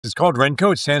It's called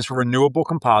RENCO. It stands for Renewable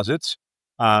Composites.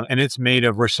 And it's made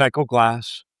of recycled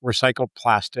glass, recycled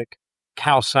plastic,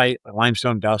 calcite,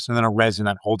 limestone dust, and then a resin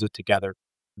that holds it together.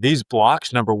 These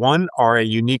blocks, number one, are a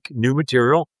unique new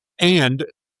material, and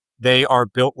they are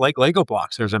built like Lego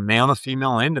blocks. There's a male and a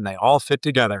female end, and they all fit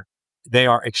together. They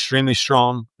are extremely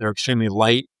strong. They're extremely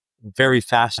light, very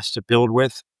fast to build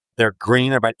with. They're green.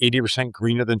 They're about 80%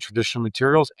 greener than traditional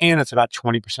materials, and it's about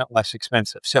 20% less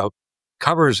expensive. So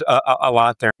covers a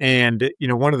lot there. And,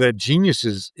 one of the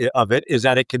geniuses of it is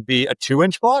that it could be a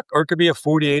 2-inch block or it could be a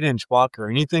 48-inch block or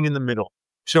anything in the middle.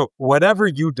 So whatever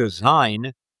you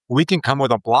design, we can come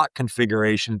with a block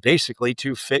configuration basically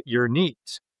to fit your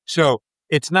needs. So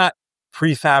it's not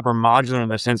prefab or modular in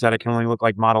the sense that it can only look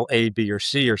like model A, B, or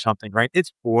C or something, right?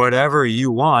 It's whatever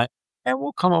you want. And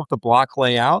we'll come up with the block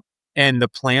layout, and the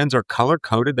plans are color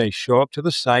coded. They show up to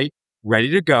the site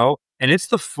ready to go. And it's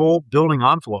the full building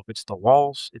envelope. It's the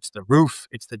walls, it's the roof,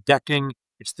 it's the decking,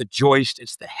 it's the joist,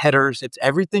 it's the headers, it's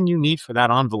everything you need for that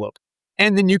envelope.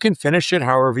 And then you can finish it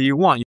however you want.